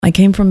I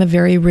came from a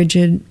very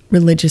rigid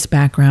religious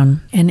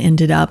background and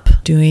ended up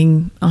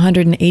doing a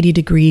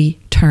 180-degree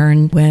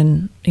turn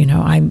when,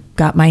 I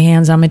got my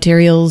hands on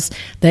materials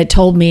that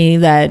told me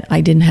that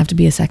I didn't have to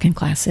be a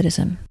second-class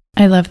citizen.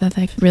 I love that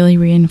really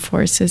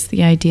reinforces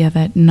the idea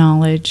that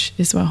knowledge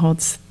is what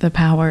holds the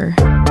power.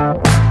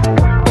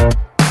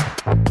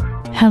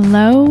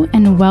 Hello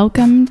and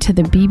welcome to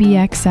the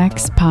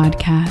BBXX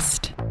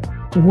podcast.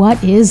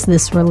 What is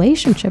this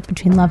relationship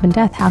between love and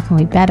death? How can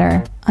we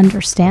better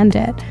understand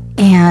it?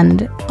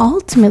 And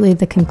ultimately,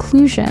 the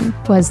conclusion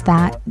was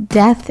that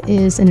death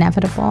is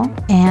inevitable,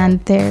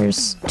 and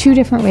there's two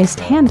different ways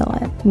to handle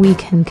it. We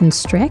can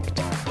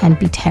constrict and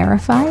be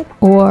terrified,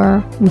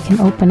 or we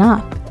can open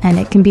up, and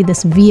it can be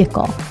this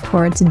vehicle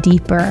towards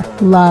deeper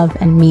love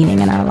and meaning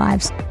in our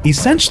lives.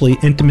 Essentially,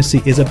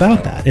 intimacy is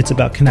about that. It's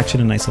about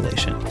connection and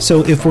isolation.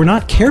 So if we're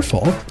not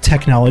careful,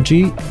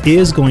 technology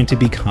is going to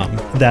become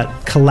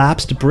that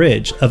collapsed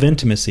bridge of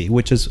intimacy,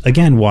 which is,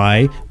 again,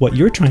 why what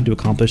you're trying to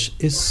accomplish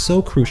is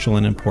so crucial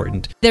and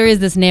important. There is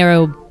this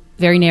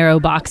very narrow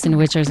box in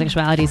which our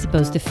sexuality is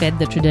supposed to fit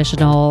the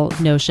traditional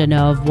notion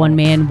of one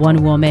man,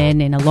 one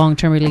woman in a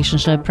long-term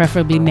relationship,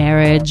 preferably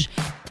marriage.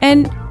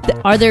 And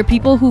are there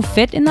people who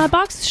fit in that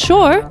box?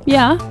 Sure,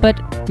 yeah,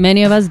 but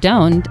many of us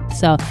don't.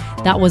 So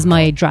that was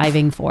my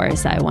driving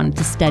force. I wanted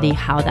to study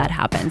how that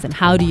happens and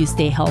how do you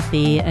stay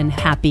healthy and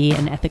happy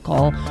and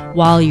ethical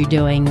while you're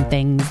doing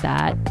things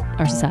that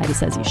our society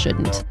says you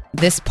shouldn't.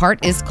 This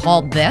part is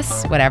called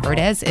this, whatever it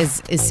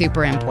is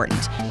super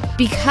important.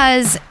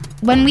 Because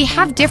when we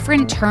have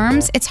different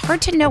terms, it's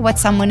hard to know what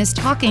someone is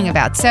talking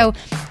about. So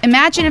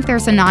imagine if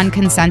there's a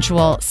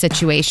non-consensual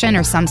situation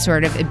or some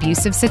sort of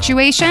abusive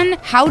situation.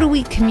 How do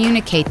we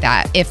communicate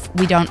that if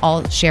we don't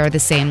all share the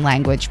same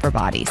language for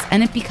bodies?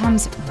 And it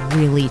becomes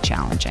really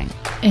challenging.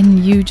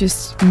 And you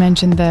just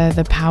mentioned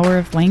the power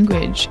of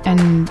language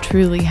and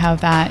truly how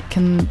that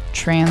can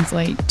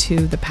translate to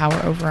the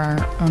power over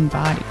our own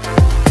body.